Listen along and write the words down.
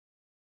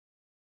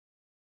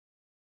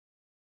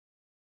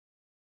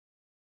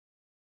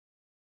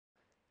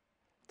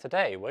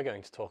Today we're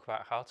going to talk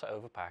about how to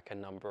overpack a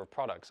number of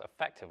products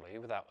effectively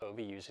without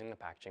overusing the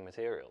packaging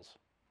materials.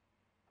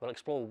 We'll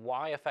explore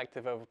why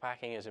effective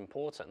overpacking is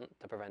important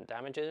to prevent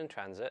damages in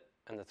transit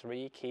and the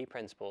 3 key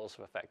principles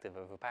of effective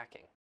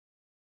overpacking.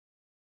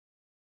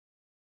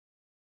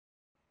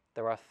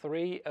 There are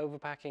 3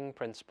 overpacking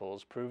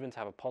principles proven to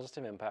have a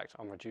positive impact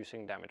on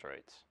reducing damage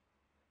rates.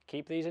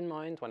 Keep these in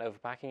mind when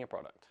overpacking a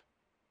product.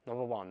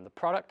 Number 1, the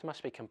product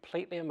must be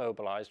completely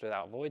immobilized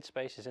without void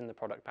spaces in the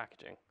product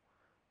packaging.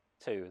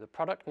 2, the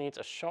product needs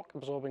a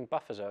shock-absorbing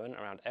buffer zone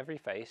around every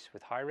face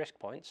with high-risk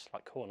points,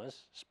 like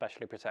corners,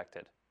 specially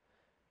protected.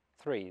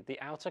 3, the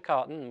outer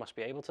carton must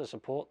be able to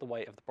support the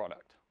weight of the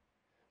product.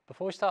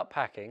 Before we start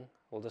packing,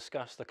 we'll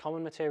discuss the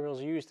common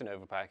materials used in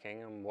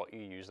overpacking and what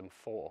you use them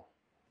for.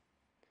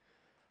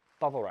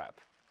 Bubble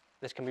wrap.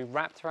 This can be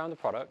wrapped around the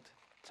product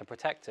to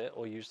protect it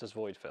or used as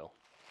void fill.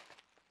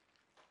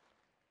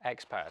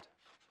 X-pad.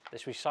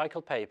 This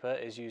recycled paper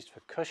is used for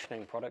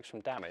cushioning products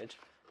from damage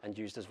and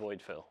used as void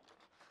fill.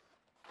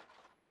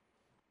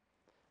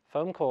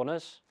 Foam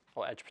corners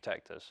or edge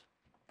protectors.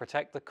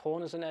 Protect the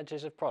corners and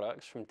edges of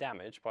products from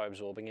damage by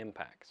absorbing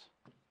impacts.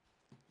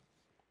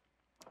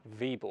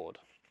 V-board.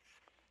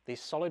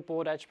 These solid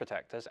board edge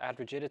protectors add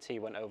rigidity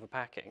when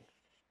overpacking.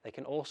 They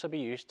can also be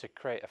used to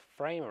create a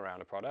frame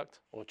around a product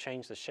or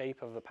change the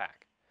shape of the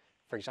pack.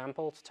 For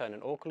example, to turn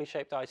an awkwardly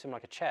shaped item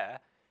like a chair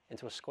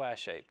into a square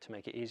shape to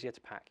make it easier to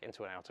pack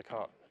into an outer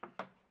carton.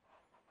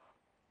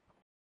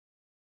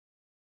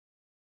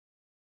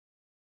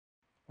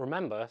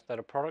 Remember that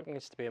a product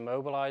needs to be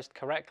immobilized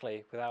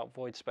correctly without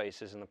void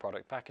spaces in the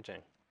product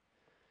packaging.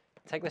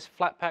 Take this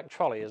flat pack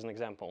trolley as an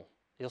example.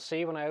 You'll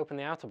see when I open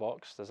the outer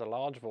box there's a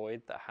large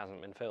void that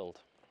hasn't been filled.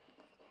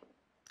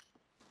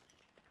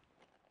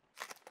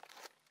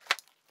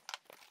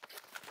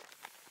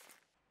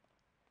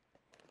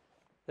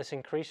 This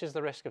increases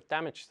the risk of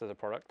damage to the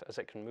product as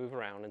it can move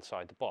around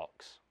inside the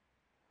box.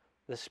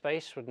 This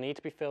space would need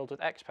to be filled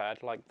with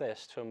X-pad like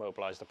this to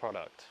immobilize the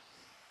product.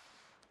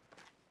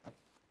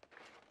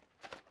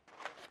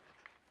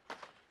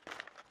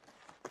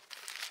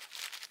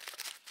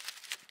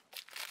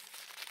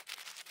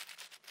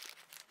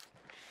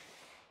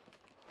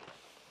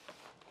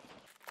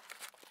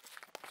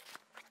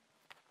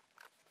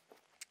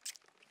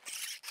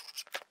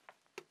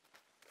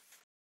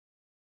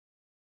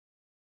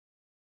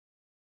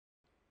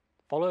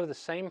 Follow the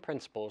same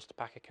principles to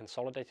pack a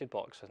consolidated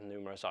box with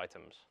numerous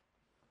items.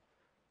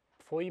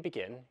 Before you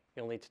begin,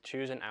 you'll need to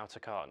choose an outer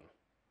carton.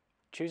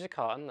 Choose a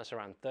carton that's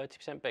around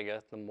 30%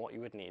 bigger than what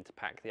you would need to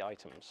pack the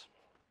items.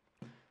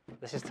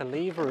 This is to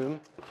leave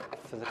room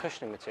for the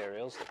cushioning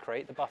materials that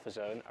create the buffer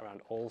zone around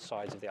all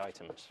sides of the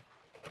items.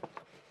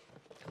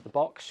 The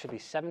box should be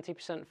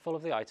 70% full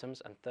of the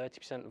items and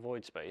 30%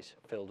 void space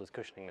filled with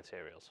cushioning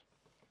materials.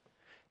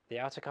 The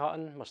outer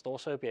carton must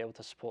also be able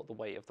to support the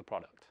weight of the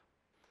product.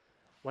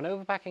 When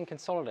overpacking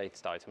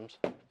consolidated items,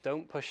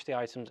 don't push the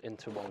items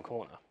into one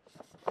corner.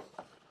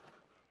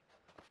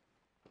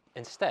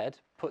 Instead,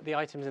 put the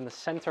items in the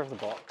center of the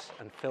box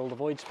and fill the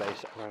void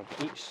space around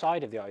each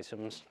side of the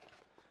items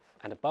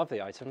and above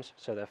the items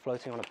so they're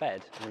floating on a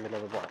bed in the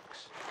middle of the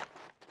box.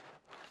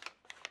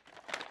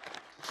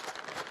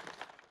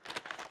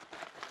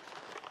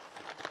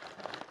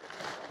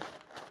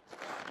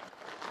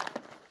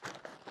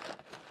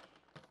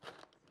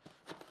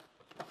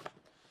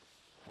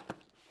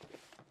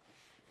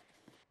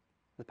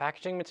 The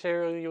packaging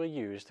material you will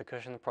use to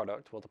cushion the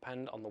product will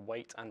depend on the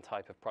weight and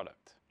type of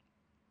product.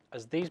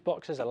 As these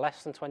boxes are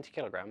less than 20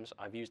 kilograms,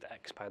 I've used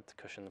X-pad to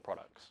cushion the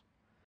products.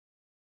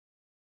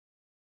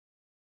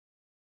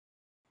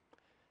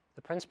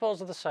 The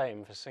principles are the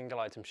same for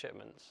single item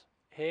shipments.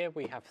 Here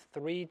we have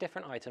 3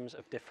 different items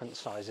of different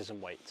sizes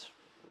and weights.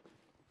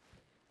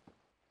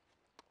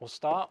 We'll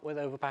start with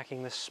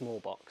overpacking this small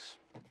box.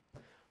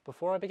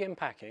 Before I begin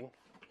packing,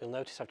 you'll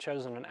notice I've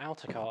chosen an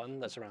outer carton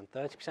that's around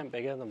 30%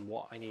 bigger than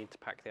what I need to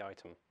pack the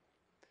item.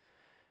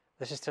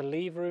 This is to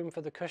leave room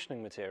for the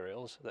cushioning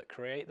materials that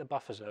create the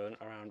buffer zone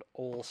around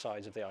all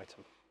sides of the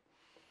item.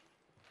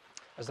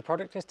 As the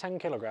product is 10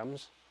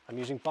 kilograms, I'm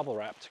using bubble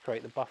wrap to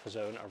create the buffer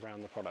zone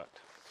around the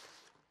product.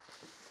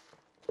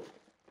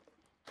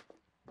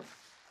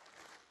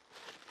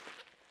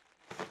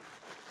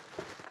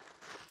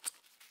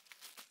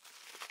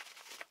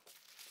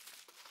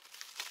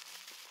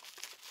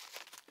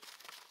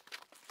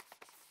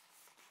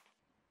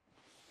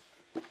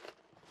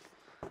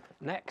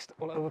 Next,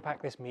 we'll overpack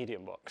this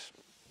medium box.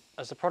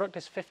 As the product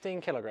is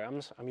 15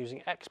 kilograms, I'm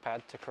using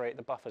X-pad to create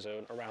the buffer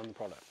zone around the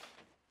product.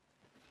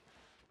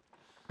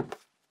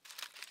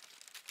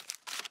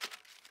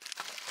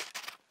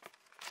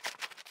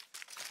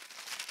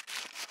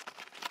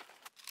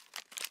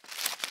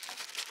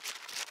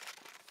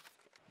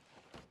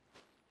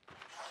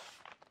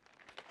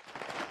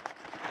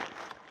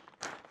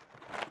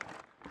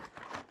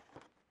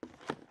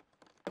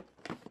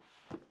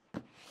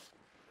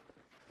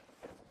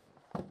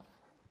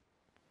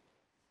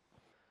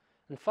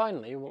 And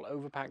finally, we'll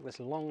overpack this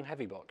long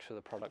heavy box with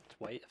a product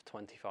weight of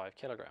 25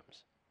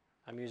 kilograms.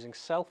 I'm using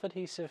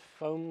self-adhesive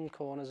foam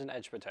corners and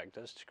edge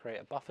protectors to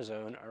create a buffer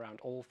zone around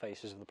all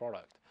faces of the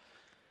product.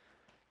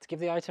 To give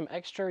the item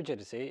extra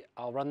rigidity,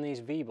 I'll run these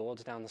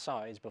V-boards down the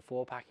sides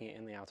before packing it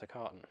in the outer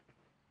carton.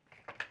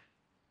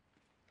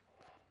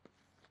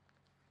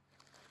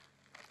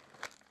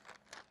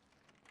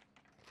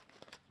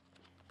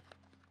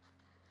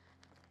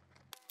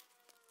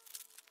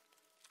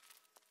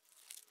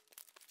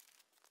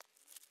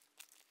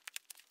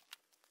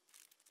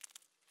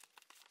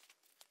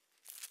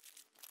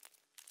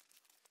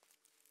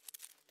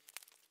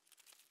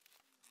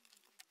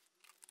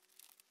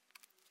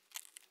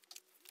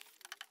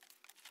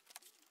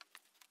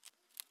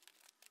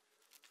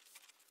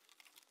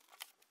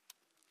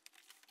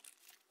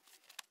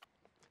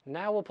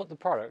 Now we'll put the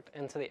product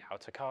into the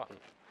outer carton.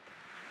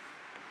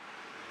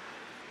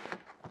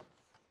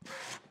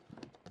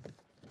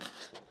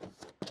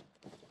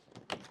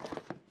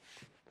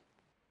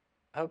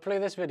 Hopefully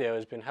this video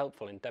has been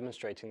helpful in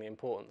demonstrating the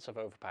importance of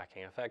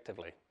overpacking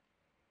effectively.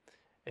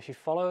 If you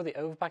follow the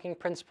overpacking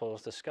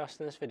principles discussed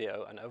in this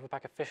video and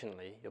overpack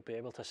efficiently, you'll be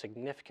able to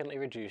significantly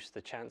reduce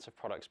the chance of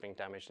products being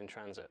damaged in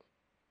transit.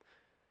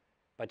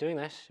 By doing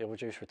this, you'll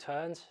reduce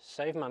returns,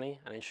 save money,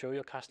 and ensure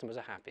your customers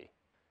are happy.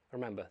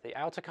 Remember, the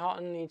outer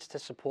carton needs to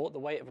support the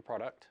weight of a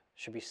product,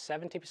 should be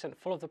 70%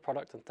 full of the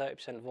product and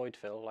 30% void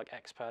fill like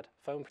X-Pad,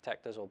 foam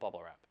protectors or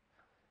bubble wrap.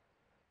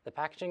 The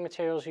packaging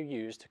materials you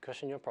use to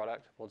cushion your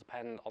product will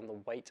depend on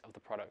the weight of the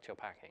product you're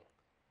packing.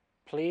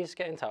 Please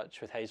get in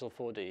touch with Hazel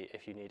 4D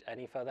if you need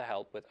any further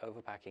help with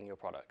overpacking your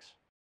products.